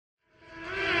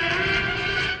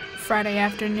Friday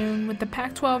afternoon, with the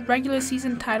Pac-12 regular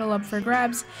season title up for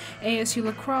grabs, ASU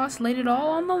Lacrosse laid it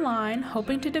all on the line,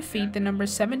 hoping to defeat the number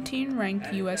 17 ranked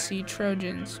USC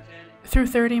Trojans. Through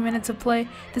 30 minutes of play,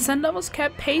 the Sun Devils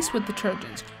kept pace with the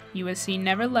Trojans. USC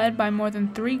never led by more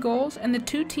than 3 goals, and the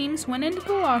two teams went into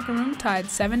the locker room tied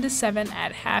 7-7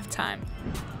 at halftime.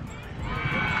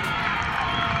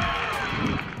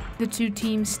 The two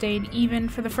teams stayed even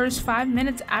for the first 5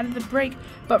 minutes out of the break,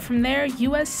 but from there,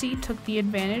 USC took the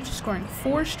advantage, scoring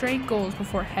 4 straight goals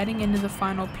before heading into the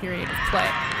final period of play.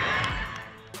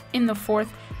 In the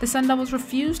fourth, the Sun Devils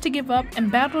refused to give up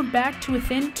and battled back to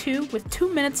within 2 with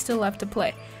 2 minutes still left to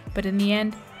play, but in the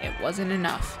end, it wasn't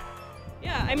enough.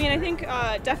 Yeah, I mean, I think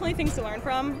definitely things to learn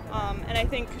from, and I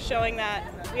think showing that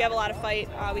we have a lot of fight.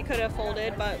 We could have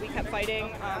folded, but we kept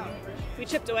fighting. We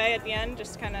chipped away at the end,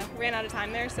 just kind of ran out of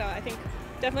time there, so I think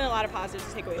definitely a lot of positives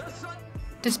to take away.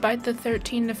 Despite the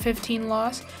 13-15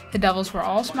 loss, the Devils were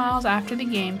all smiles after the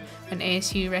game when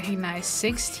ASU recognized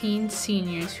 16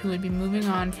 seniors who would be moving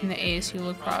on from the ASU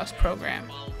Lacrosse program.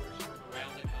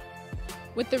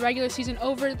 With the regular season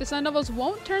over, the Sun Devils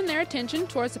won't turn their attention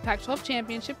towards the Pac-12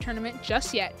 championship tournament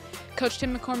just yet. Coach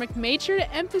Tim McCormick made sure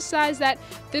to emphasize that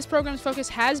this program's focus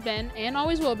has been, and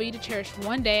always will be, to cherish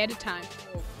one day at a time.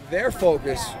 Their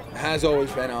focus has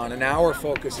always been on, and our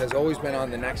focus has always been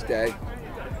on the next day.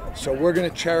 So we're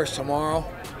going to cherish tomorrow,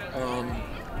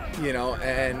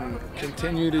 and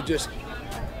continue to just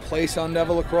play Sun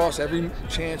Devil Lacrosse every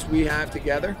chance we have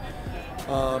together.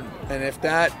 And if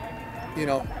that,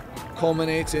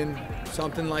 culminates in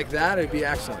something like that, it'd be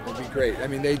excellent. It'd be great. I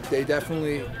mean, they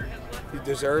definitely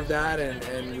deserve that,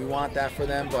 and we want that for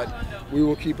them, but we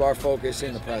will keep our focus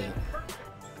in the present.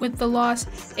 With the loss,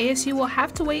 ASU will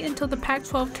have to wait until the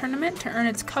Pac-12 tournament to earn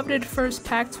its coveted first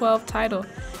Pac-12 title.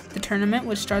 The tournament,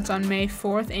 which starts on May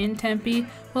 4th in Tempe,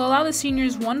 will allow the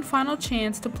seniors one final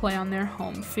chance to play on their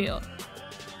home field.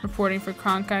 Reporting for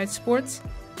Cronkite Sports,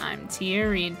 I'm Tia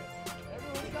Reid.